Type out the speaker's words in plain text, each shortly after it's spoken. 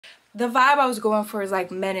the vibe I was going for is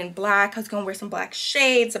like men in black. I was gonna wear some black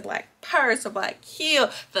shades, a black purse, a black heel,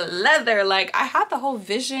 the leather. Like I had the whole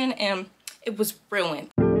vision and it was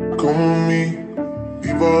ruined. Come with me,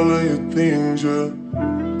 leave all of your things, yeah.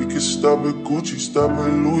 We can stop at Gucci, stop at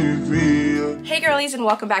Louis V, yeah. Hey girlies, and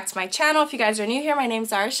welcome back to my channel. If you guys are new here, my name is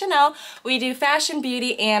Zara Chanel. We do fashion,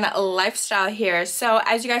 beauty, and lifestyle here. So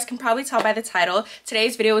as you guys can probably tell by the title,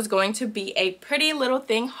 today's video is going to be a pretty little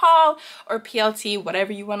thing haul, or PLT,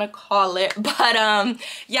 whatever you want to call it. But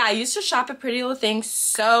yeah, I used to shop at Pretty Little Thing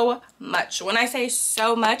so much. When I say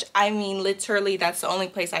so much, I mean literally that's the only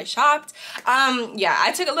place I shopped. Yeah,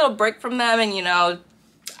 I took a little break from them, and you know,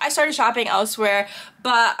 I started shopping elsewhere.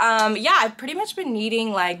 But yeah, I've pretty much been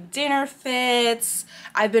needing like dinner fits.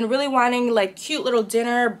 I've been really wanting like cute little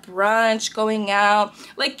dinner, brunch, going out,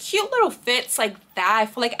 like cute little fits like that. I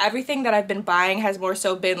feel like everything that I've been buying has more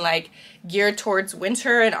so been like geared towards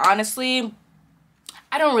winter, and honestly,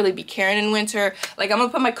 I don't really be caring in winter. Like I'm gonna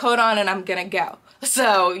put my coat on and I'm gonna go.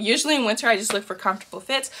 So usually in winter I just look for comfortable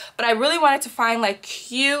fits, but I really wanted to find like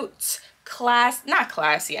cute, not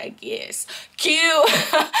classy, I guess, cute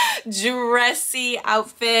dressy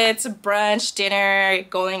outfits, brunch, dinner,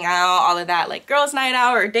 going out, all of that, like girls night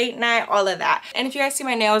out or date night, all of that. And if you guys see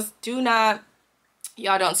my nails,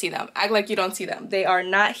 y'all don't see them. Act like you don't see them. They are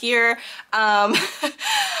not here.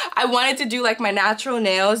 I wanted to do like my natural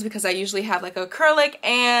nails because I usually have like acrylic,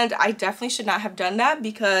 and I definitely should not have done that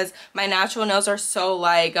because my natural nails are so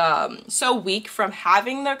like so weak from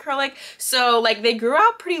having the acrylic. So like they grew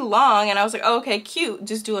out pretty long, and I was like, oh, okay, cute,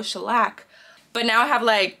 just do a shellac. But now I have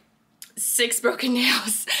like 6 broken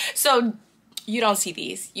nails. So you don't see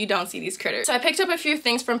these critters. So I picked up a few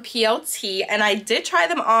things from PLT, and I did try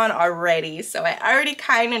them on already, so I already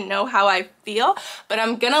kind of know how I feel, but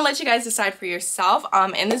I'm gonna let you guys decide for yourself.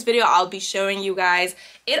 In this video I'll be showing you guys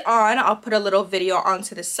it on. I'll put a little video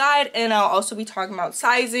onto the side, and I'll also be talking about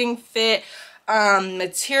sizing, fit,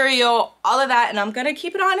 material, all of that. And I'm gonna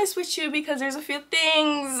keep it honest with you because there's a few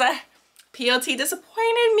things PLT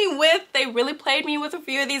disappointed me with. They really played me with a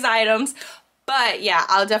few of these items. But yeah,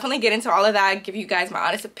 I'll definitely get into all of that, give you guys my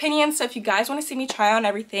honest opinion. So if you guys want to see me try on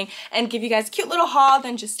everything and give you guys a cute little haul,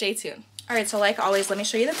 then just stay tuned. Alright, so like always, let me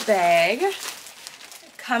show you the bag.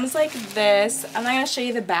 It comes like this. I'm not going to show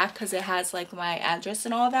you the back because it has like my address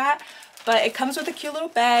and all that. But it comes with a cute little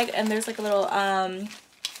bag, and there's like a little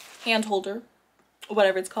hand holder,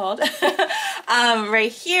 whatever it's called,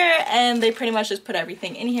 right here. And they pretty much just put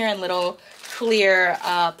everything in here in little clear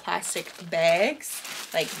plastic bags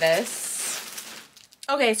like this.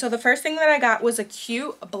 Okay, so the first thing that I got was a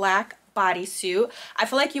cute black bodysuit. I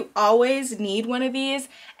feel like you always need one of these,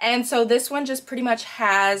 and so this one just pretty much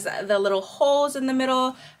has the little holes in the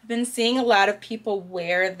middle. I've been seeing a lot of people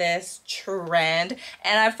wear this trend,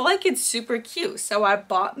 and I feel like it's super cute, so I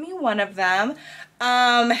bought me one of them.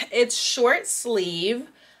 It's short sleeve.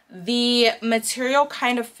 The material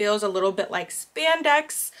kind of feels a little bit like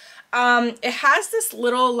spandex. It has this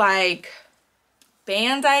little like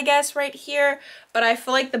band, I guess, right here, but I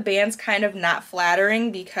feel like the band's kind of not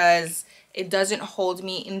flattering because it doesn't hold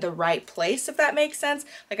me in the right place, if that makes sense.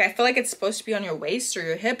 Like I feel like it's supposed to be on your waist or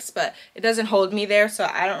your hips, but it doesn't hold me there, so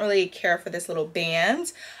I don't really care for this little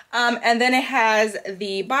band. And then it has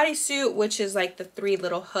the bodysuit, which is like the 3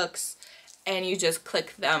 little hooks, and you just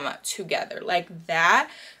click them together like that.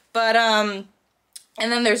 But and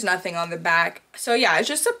then there's nothing on the back. So yeah, it's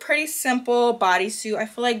just a pretty simple bodysuit. I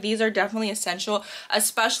feel like these are definitely essential,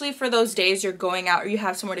 especially for those days you're going out or you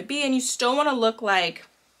have somewhere to be and you still want to look like,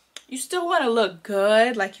 you still want to look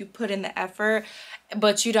good, like you put in the effort,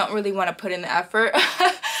 but you don't really want to put in the effort.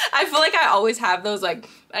 I feel like I always have those, like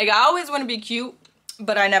I always want to be cute,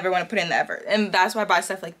 but I never want to put in the effort. And that's why I buy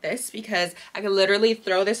stuff like this, because I could literally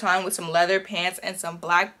throw this on with some leather pants and some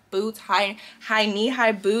black boots, high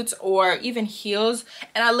knee-high boots, or even heels,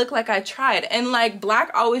 and I look like I tried. And like black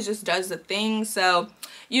always just does the thing, so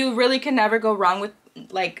you really can never go wrong with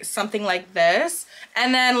like something like this.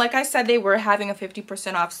 And then like I said, they were having a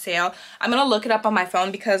 50% off sale. I'm gonna look it up on my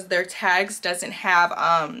phone because their tags doesn't have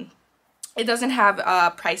it doesn't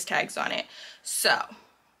have price tags on it. So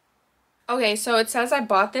okay, so it says I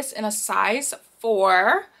bought this in a size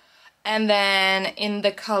 4, and then in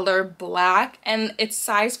the color black, and it's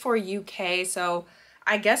size 4 UK, so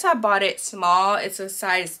I guess I bought it small. It's a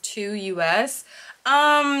size 2 US.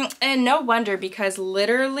 And no wonder, because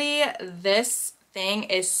literally this thing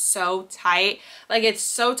is so tight. Like it's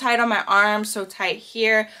so tight on my arm, so tight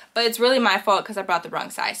here, but it's really my fault because I brought the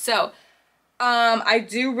wrong size. So I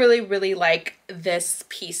do really like this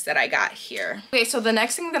piece that I got here. Okay, so the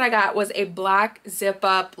next thing that I got was a black zip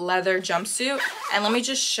up leather jumpsuit, and let me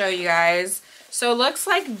just show you guys. So it looks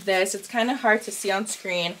like this. It's kind of hard to see on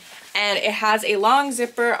screen, and it has a long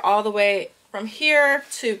zipper all the way from here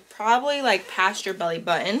to probably like past your belly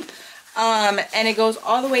button. And it goes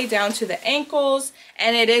all the way down to the ankles,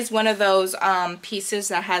 and it is one of those pieces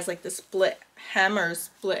that has like the split hem or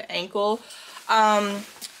split ankle.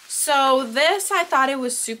 So this, I thought it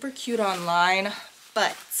was super cute online,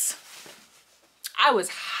 but I was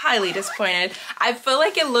highly disappointed. I feel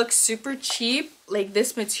like it looks super cheap. Like,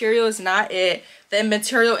 this material is not it. The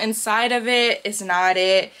material inside of it is not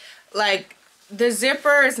it. Like, the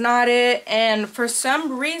zipper is not it. And for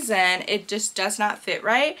some reason, it just does not fit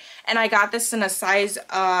right. And I got this in a size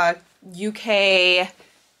UK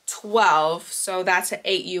 12, so that's an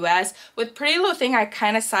 8 US. With Pretty Little Thing, I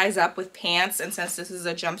kind of size up with pants, and since this is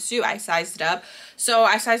a jumpsuit, I sized it up. So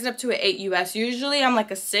I sized it up to an 8 US. Usually I'm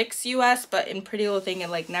like a 6 US, but in Pretty Little Thing, it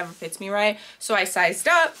like never fits me right. So I sized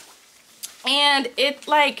up, and it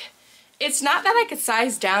like, it's not that I could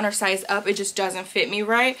size down or size up, it just doesn't fit me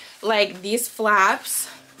right. Like, these flaps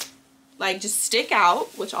like just stick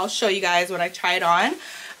out, which I'll show you guys when I try it on.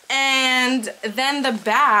 And then the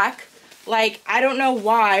back, like, I don't know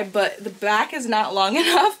why, but the back is not long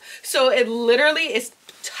enough. So it literally is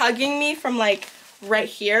tugging me from like right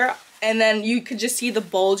here. And then you could just see the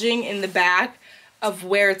bulging in the back of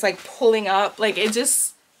where it's like pulling up. Like, it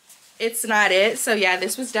just, it's not it. So yeah,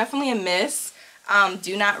 this was definitely a miss.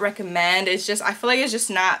 Do not recommend. It's just, I feel like it's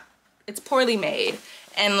just not, it's poorly made.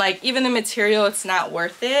 And like, even the material, it's not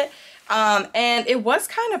worth it. And it was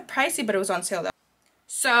kind of pricey, but it was on sale though.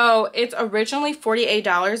 So it's originally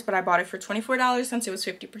 $48, but I bought it for $24 since it was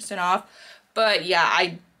 50% off. But yeah,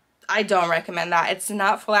 I don't recommend that. It's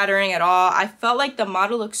not flattering at all. I felt like the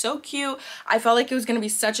model looked so cute. I felt like it was gonna be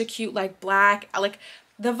such a cute like black, like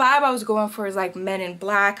the vibe I was going for is like men in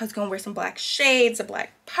black. I was gonna wear some black shades, a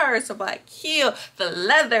black purse, a black heel, the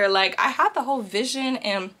leather. Like, I had the whole vision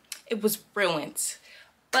and it was ruined.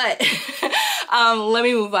 But let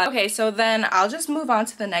me move on. Okay, so then I'll just move on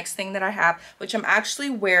to the next thing that I have, which I'm actually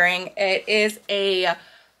wearing. It is a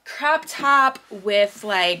crop top with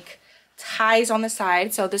like ties on the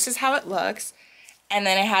side. So this is how it looks. And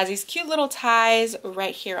then it has these cute little ties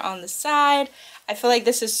right here on the side. I feel like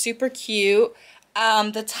this is super cute.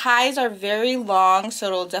 The ties are very long, so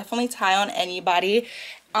it'll definitely tie on anybody.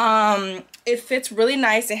 It fits really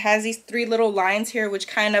nice. It has these 3 little lines here which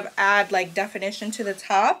kind of add like definition to the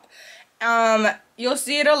top. You'll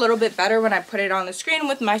see it a little bit better when I put it on the screen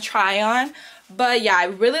with my try on. But yeah, I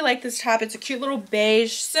really like this top. It's a cute little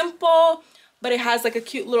beige, simple, but it has like a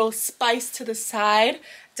cute little spice to the side.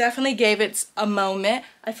 Definitely gave it a moment.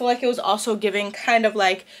 I feel like it was also giving kind of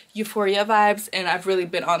like Euphoria vibes, and I've really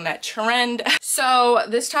been on that trend. So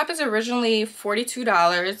this top is originally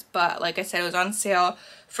 $42, but like I said, it was on sale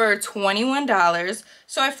for $21.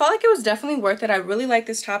 So I felt like it was definitely worth it. I really like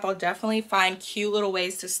this top. I'll definitely find cute little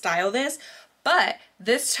ways to style this. But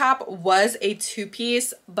this top was a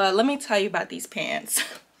 2-piece, but let me tell you about these pants.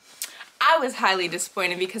 I was highly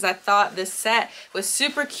disappointed because I thought this set was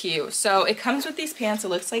super cute. So it comes with these pants. It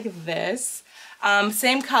looks like this.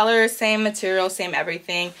 Same color, same material, same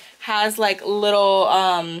everything. Has like little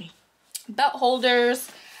belt holders,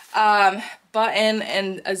 button,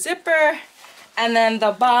 and a zipper. And then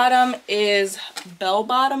the bottom is bell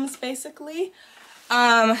bottoms, basically.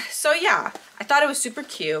 So yeah, I thought it was super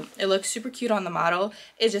cute. It looks super cute on the model.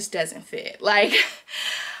 It just doesn't fit. Like,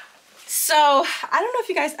 so I don't know if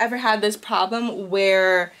you guys ever had this problem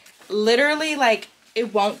where literally like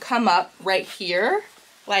it won't come up right here,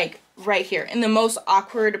 like right here in the most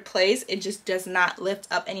awkward place. It just does not lift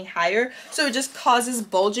up any higher, so it just causes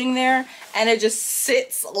bulging there, and it just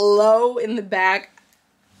sits low in the back.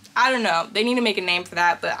 I don't know, they need to make a name for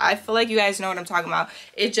that, but I feel like you guys know what I'm talking about.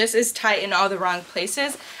 It just is tight in all the wrong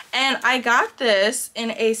places. And I got this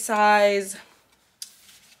in a size,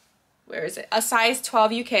 where is it? A size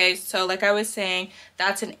 12 UK. So like I was saying,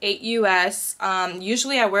 that's an 8 US.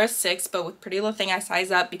 Usually I wear a 6, but with Pretty Little Thing I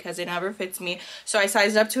size up because it never fits me. So I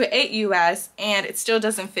sized up to an 8 US, and it still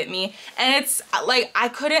doesn't fit me. And it's like I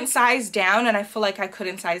couldn't size down, and I feel like I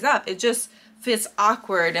couldn't size up. It just fits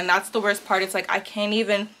awkward, and that's the worst part. It's like I can't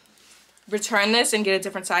even return this and get a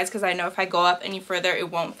different size because I know if I go up any further it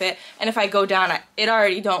won't fit, and if I go down it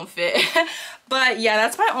already don't fit. But yeah,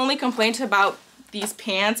 that's my only complaint about these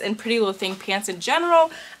pants and Pretty Little Thing pants in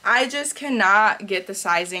general. I just cannot get the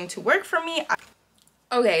sizing to work for me.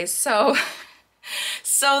 Okay, so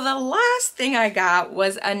the last thing I got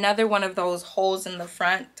was another one of those holes in the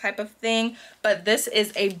front type of thing, but this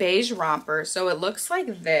is a beige romper. So it looks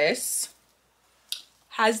like this,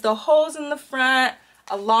 has the holes in the front,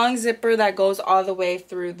 a long zipper that goes all the way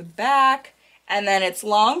through the back, and then it's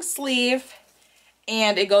long sleeve,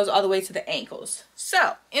 and it goes all the way to the ankles.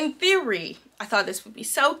 So in theory, I thought this would be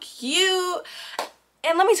so cute.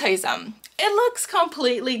 And let me tell you something, it looks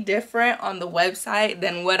completely different on the website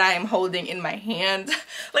than what I am holding in my hand.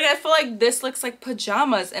 Like, I feel like this looks like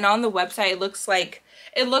pajamas, and on the website it looks like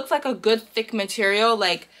a good thick material,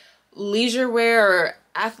 like leisure wear or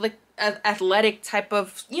athletic type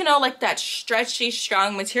of, you know, like that stretchy,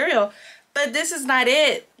 strong material. But this is not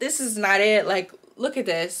it. This is not it. Like, look at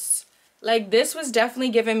this. Like, this was definitely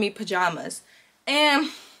giving me pajamas. And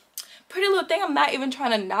Pretty Little Thing, I'm not even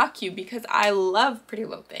trying to knock you because I love Pretty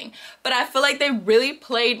Little Thing, but I feel like they really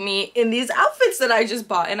played me in these outfits that I just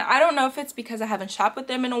bought. And I don't know if it's because I haven't shopped with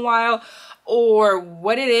them in a while or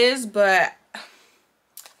what it is, but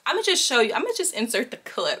I'm gonna just show you. I'm gonna just insert the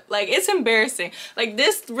clip. Like, it's embarrassing. Like,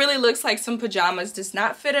 this really looks like some pajamas. Does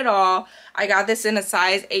not fit at all. I got this in a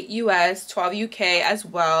size 8 US, 12 UK as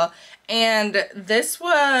well, and this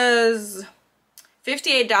was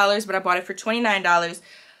 $58, but I bought it for $29.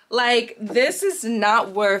 Like, this is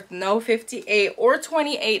not worth no $58 or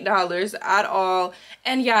 $28 at all.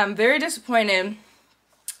 And yeah, I'm very disappointed.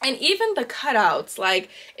 And even the cutouts, like,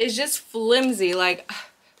 it's just flimsy. Like,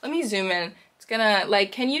 let me zoom in. It's gonna,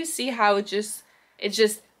 like, can you see how it's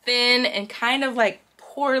just thin and kind of like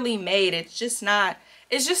poorly made? It's just not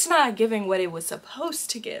giving what it was supposed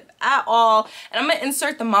to give at all. And I'm gonna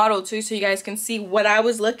insert the model too so you guys can see what I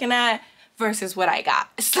was looking at versus what I got.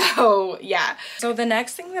 So yeah, so the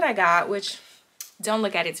next thing that I got, which don't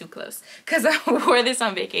look at it too close because I wore this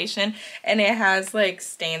on vacation and it has like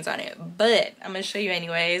stains on it, but I'm gonna show you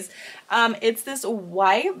anyways. It's this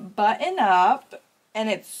white button up and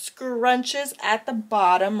it scrunches at the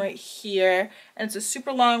bottom right here, and it's a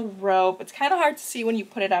super long rope. It's kind of hard to see when you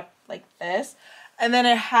put it up like this, and then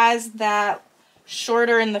it has that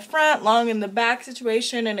shorter in the front, long in the back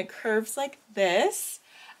situation, and it curves like this.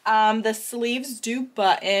 The sleeves do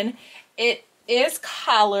button. It is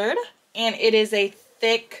collared and it is a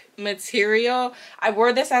thick material. I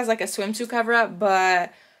wore this as like a swimsuit cover up,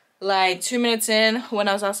 but like 2 minutes in when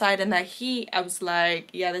I was outside in that heat, I was like,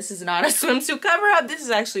 yeah, this is not a swimsuit cover up. This is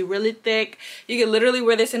actually really thick. You can literally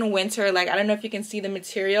wear this in winter. Like, I don't know if you can see the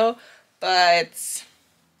material, but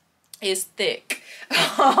it's thick.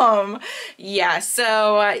 Yeah,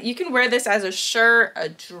 so you can wear this as a shirt, a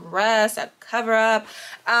dress, a cover up,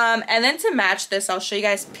 and then to match this, I'll show you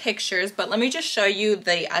guys pictures, but let me just show you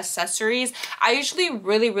the accessories. I usually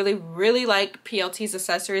really like PLT's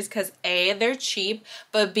accessories because A, they're cheap,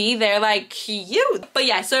 but B, they're like cute. But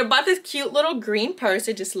yeah, so I bought this cute little green purse.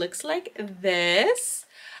 It just looks like this.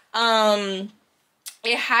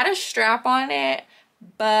 It had a strap on it,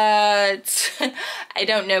 but I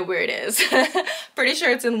don't know where it is. Pretty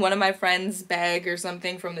sure it's in one of my friend's bag or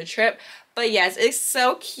something from the trip. But yes, it's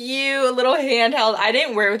so cute, a little handheld. I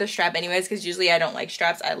didn't wear it with a strap anyways because usually I don't like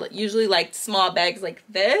straps. I usually like small bags like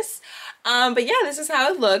this. But yeah, this is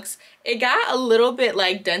how it looks. It got a little bit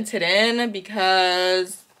like dented in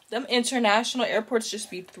because them international airports just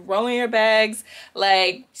be throwing your bags,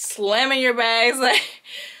 like slamming your bags, like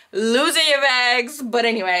losing your bags. But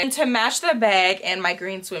anyway, and to match the bag and my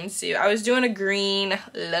green swimsuit, I was doing a green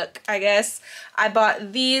look, I guess. I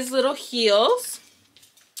bought these little heels.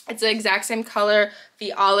 It's the exact same color,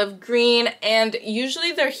 the olive green, and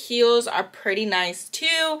usually their heels are pretty nice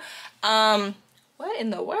too. What in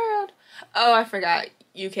the world? Oh, I forgot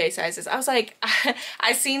UK sizes. I was like,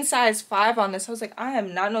 I seen size 5 on this. I was like, I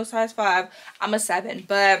am not no size 5. I'm a 7,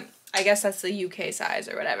 but I guess that's the UK size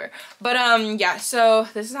or whatever. But yeah, so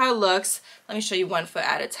this is how it looks. Let me show you one foot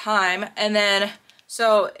at a time. And then,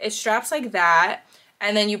 so it straps like that,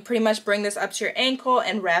 and then you pretty much bring this up to your ankle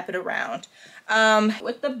and wrap it around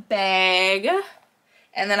with the bag.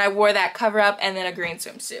 And then I wore that cover up and then a green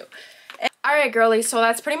swimsuit. All right, girlies, so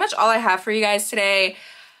that's pretty much all I have for you guys today.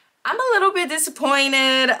 I'm a little bit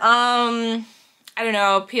disappointed. I don't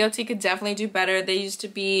know, PLT could definitely do better. They used to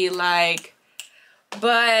be like,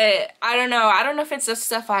 but I don't know if it's the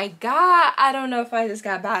stuff I got. I don't know if I just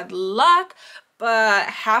got bad luck, but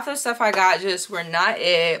half the stuff I got just were not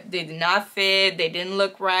it. They did not fit. They didn't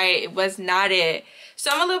look right. It was not it. So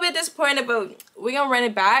I'm a little bit disappointed, but we're gonna run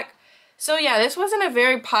it back. So yeah, this wasn't a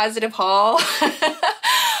very positive haul,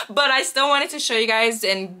 but I still wanted to show you guys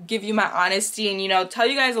and give you my honesty and, you know, tell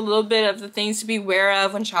you guys a little bit of the things to be aware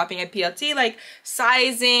of when shopping at PLT, like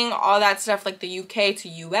sizing, all that stuff, like the UK to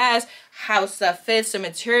US, how stuff fits, the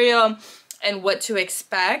material, and what to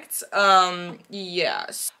expect.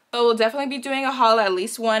 Yes. But we'll definitely be doing a haul, at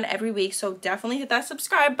least one every week, so definitely hit that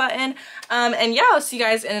subscribe button. And yeah, I'll see you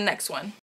guys in the next one.